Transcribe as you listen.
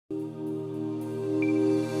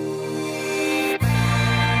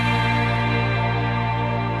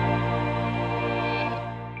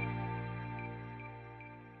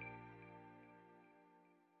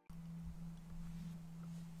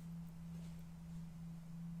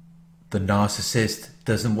The narcissist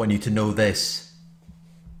doesn't want you to know this.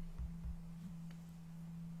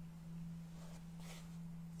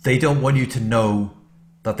 They don't want you to know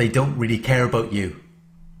that they don't really care about you.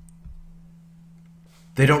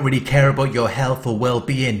 They don't really care about your health or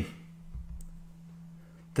well-being.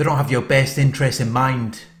 They don't have your best interests in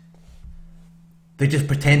mind. They just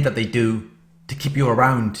pretend that they do to keep you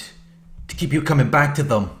around, to keep you coming back to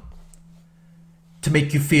them, to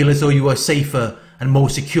make you feel as though you are safer and more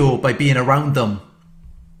secure by being around them.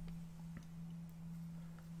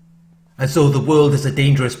 As though the world is a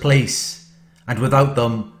dangerous place, and without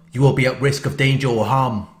them, you will be at risk of danger or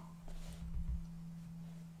harm.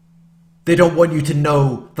 They don't want you to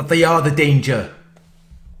know that they are the danger.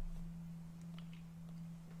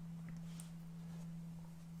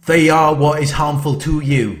 They are what is harmful to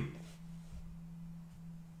you.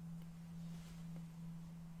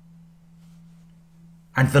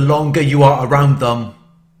 And the longer you are around them,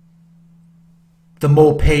 the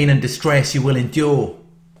more pain and distress you will endure.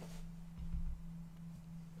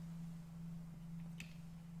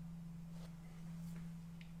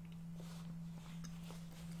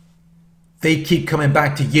 They keep coming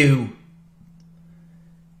back to you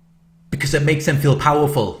because it makes them feel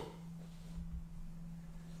powerful.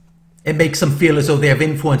 It makes them feel as though they have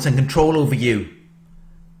influence and control over you.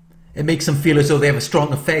 It makes them feel as though they have a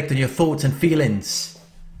strong effect on your thoughts and feelings.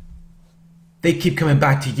 They keep coming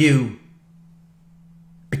back to you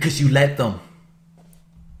because you let them.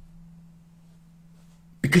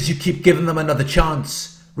 Because you keep giving them another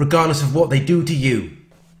chance, regardless of what they do to you.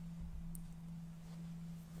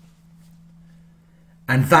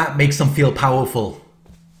 And that makes them feel powerful.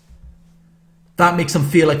 That makes them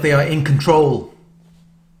feel like they are in control.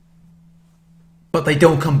 But they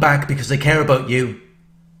don't come back because they care about you.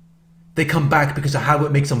 They come back because of how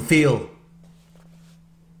it makes them feel.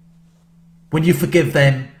 When you forgive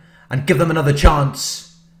them and give them another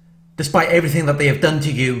chance, despite everything that they have done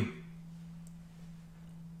to you,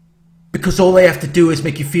 because all they have to do is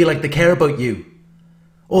make you feel like they care about you.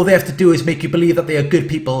 All they have to do is make you believe that they are good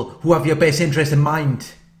people who have your best interest in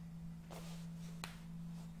mind.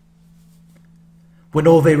 When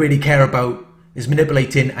all they really care about is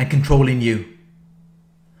manipulating and controlling you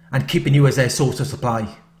and keeping you as their source of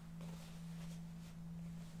supply.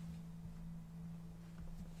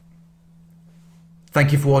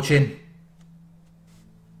 Thank you for watching.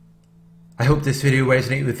 I hope this video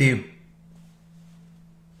resonated with you.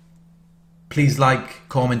 Please like,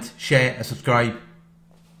 comment, share and subscribe.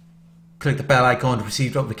 Click the bell icon to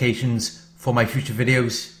receive notifications for my future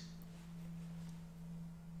videos.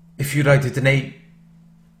 If you'd like to donate,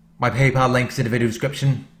 my PayPal link is in the video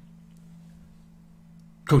description.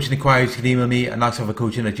 Coaching inquiries can email me at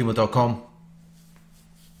narcsurvivorcoaching@gmail.com.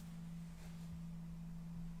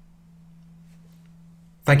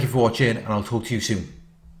 Thank you for watching, and I'll talk to you soon.